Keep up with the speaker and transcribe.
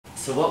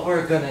So what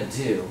we're going to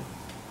do,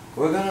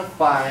 we're going to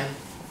find,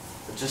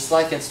 just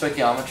like in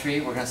stoichiometry,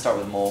 we're going to start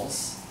with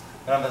moles.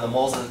 We're going to have the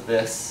moles of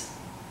this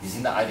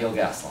using the ideal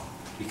gas law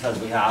because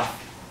we have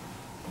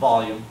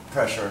volume,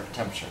 pressure,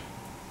 temperature.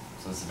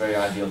 So it's a very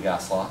ideal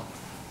gas law.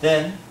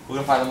 Then we're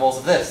going to find the moles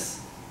of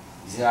this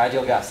using the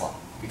ideal gas law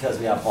because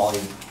we have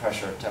volume,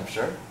 pressure,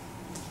 temperature.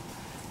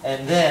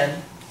 And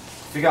then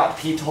figure out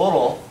P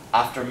total.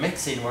 After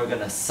mixing, we're going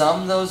to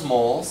sum those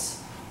moles,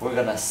 we're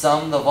going to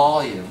sum the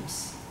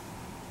volumes,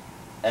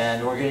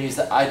 and we're going to use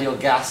the ideal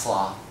gas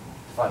law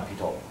to find P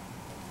total.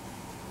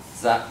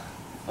 Is that,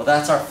 well,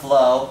 that's our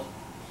flow.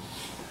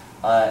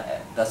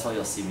 That's what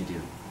you'll see me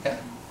do. Okay?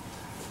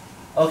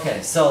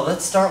 Okay, so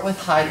let's start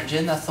with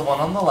hydrogen. That's the one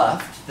on the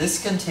left. This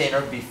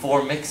container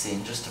before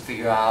mixing, just to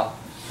figure out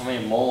how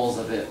many moles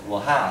of it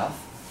we'll have.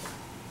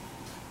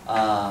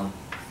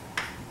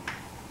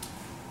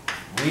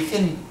 We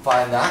can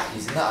find that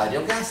using the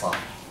ideal gas law.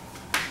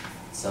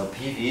 So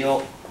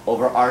PV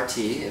over RT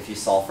if you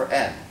solve for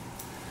N.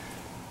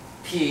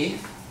 P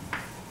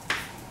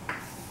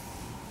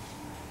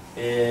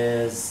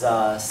is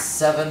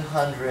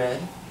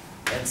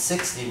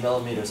 760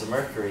 millimeters of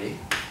mercury,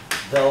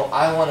 though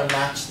I want to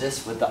match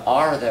this with the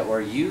R that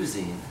we're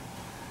using,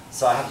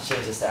 so I have to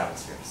change this to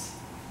atmospheres.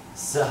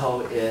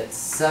 So it's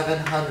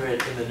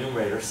 700 in the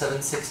numerator,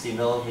 760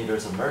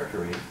 millimeters of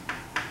mercury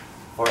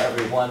for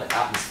every 1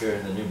 atmosphere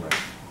in the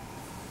numerator.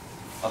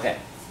 Okay,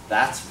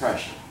 that's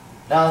pressure.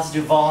 Now let's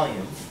do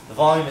volume. The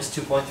volume is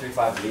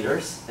 2.35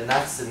 liters, and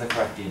that's in the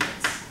correct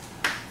units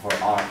for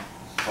our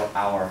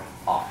R.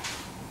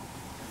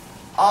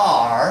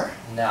 R,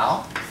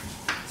 now,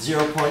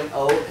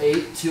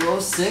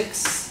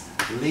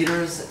 0.08206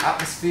 liters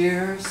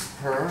atmospheres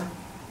per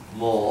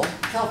mole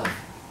Kelvin.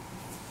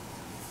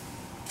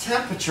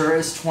 Temperature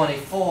is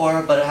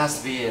 24, but it has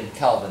to be in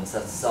kelvins,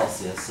 that's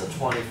Celsius, so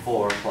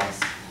 24 plus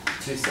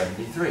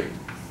 273.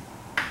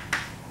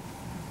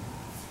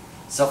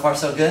 So far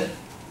so good?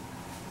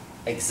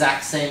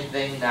 Exact same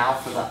thing now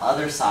for the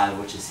other side,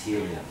 which is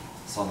helium.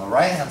 So on the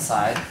right hand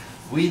side,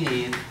 we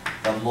need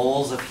the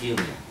moles of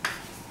helium.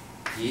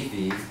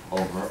 PV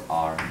over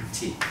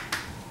RT.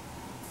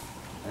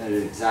 And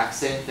the exact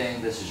same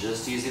thing, this is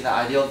just using the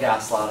ideal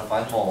gas law to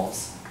find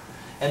moles.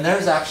 And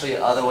there's actually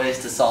other ways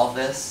to solve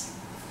this.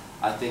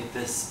 I think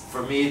this,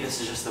 for me, this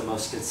is just the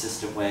most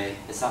consistent way.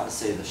 It's not to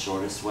say the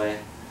shortest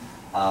way,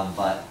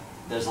 but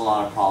there's a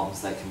lot of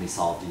problems that can be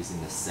solved using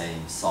the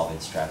same solving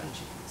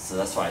strategy. So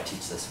that's why I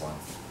teach this one.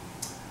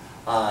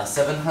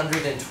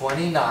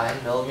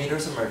 729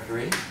 millimeters of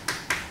mercury.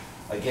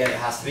 Again, it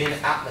has to be in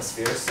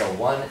atmosphere, so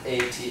 1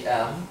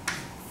 atm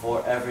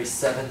for every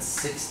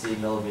 760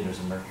 millimeters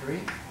of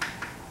mercury.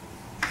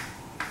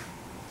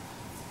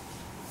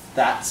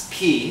 That's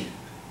P.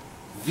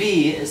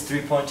 V is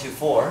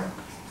 3.24.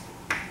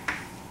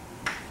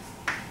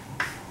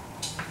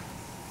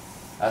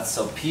 That's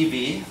so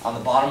PV. On the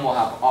bottom we'll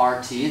have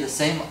RT, the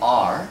same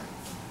R.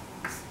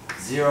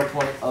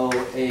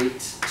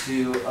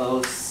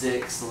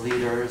 0.08206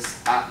 liters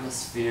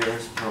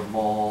atmospheres per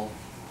mole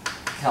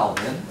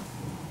Kelvin.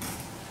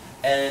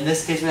 And in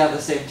this case we have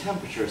the same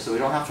temperature, so we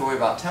don't have to worry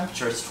about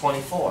temperature, it's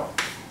 24.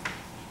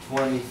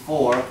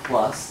 24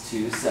 plus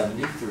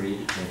 273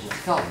 to change it to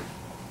Kelvin.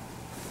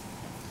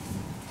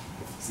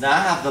 So now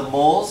I have the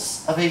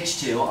moles of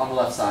H2 on the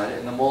left side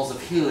and the moles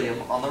of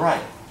helium on the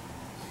right.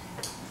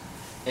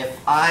 If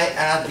I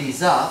add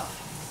these up,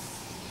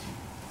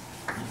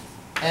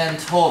 N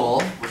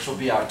total, which will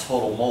be our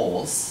total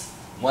moles,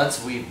 once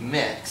we've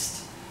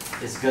mixed,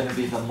 is going to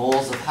be the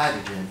moles of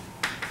hydrogen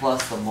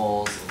plus the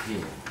moles of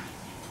helium.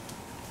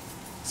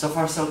 So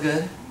far so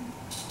good?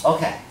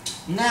 Okay,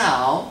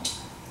 now,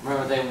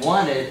 remember they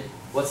wanted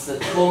what's the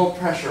total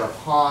pressure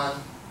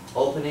upon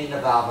opening the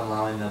valve and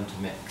allowing them to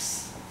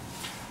mix.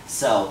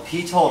 So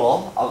P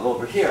total, I'll go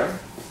over here.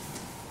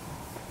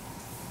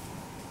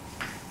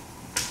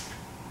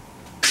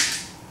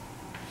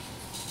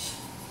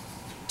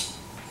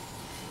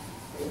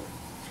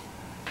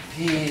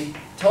 P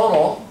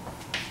total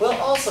we'll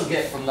also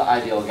get from the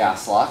ideal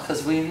gas law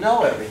because we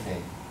know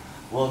everything.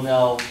 We'll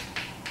know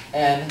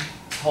N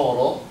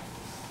total,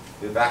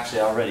 we've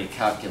actually already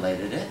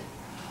calculated it.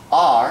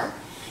 R,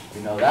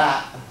 we know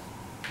that.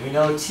 We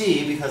know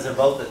T because they're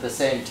both at the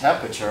same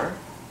temperature,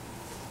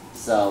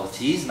 so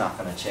T's not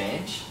going to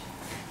change.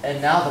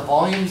 And now the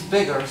volume's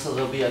bigger, so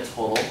there'll be a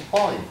total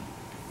volume.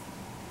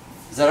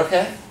 Is that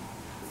okay?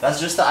 That's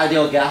just the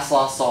ideal gas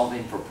law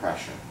solving for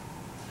pressure.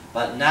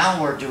 But now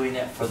we're doing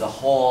it for the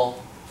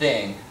whole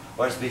thing,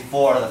 whereas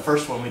before, the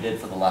first one we did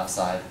for the left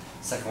side,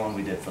 second one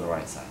we did for the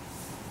right side.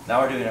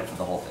 Now we're doing it for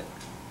the whole thing.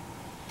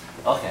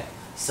 Okay,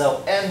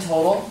 so N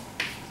total,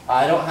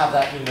 I don't have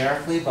that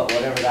numerically, but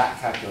whatever that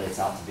calculates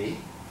out to be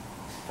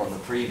from the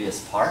previous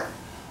part.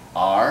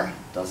 R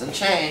doesn't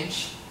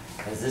change,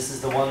 as this is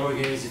the one we're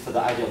going to use for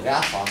the ideal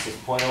gas law, so it's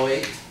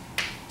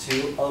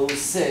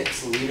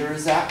 0.08206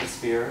 liters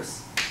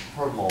atmospheres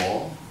per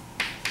mole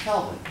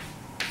Kelvin.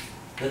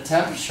 The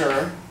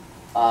temperature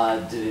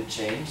didn't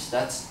change.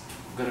 That's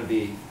going to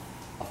be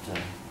up to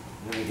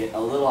I'm going to get a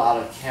little out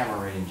of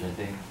camera range, I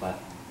think, but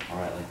I'll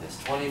write like this.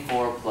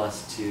 24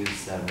 plus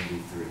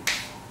 273.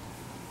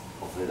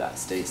 Hopefully that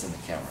stays in the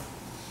camera.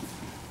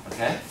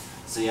 Okay?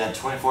 So you had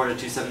 24 to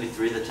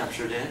 273, the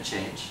temperature didn't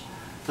change.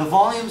 The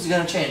volume's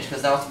going to change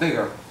because now it's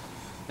bigger.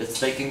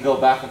 They can go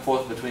back and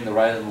forth between the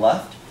right and the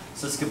left.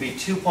 So this could be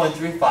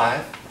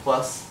 2.35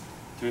 plus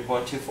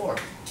 3.24.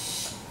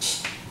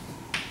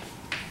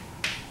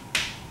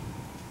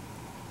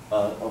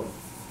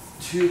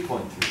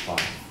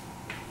 2.35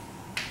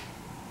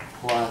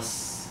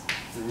 plus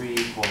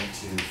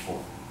 3.24.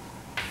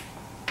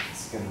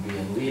 It's going to be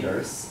in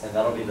liters, and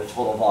that'll be the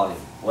total volume.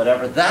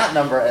 Whatever that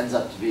number ends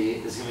up to be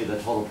is going to be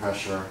the total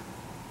pressure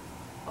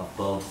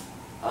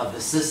of the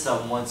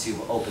system once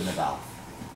you've opened the valve.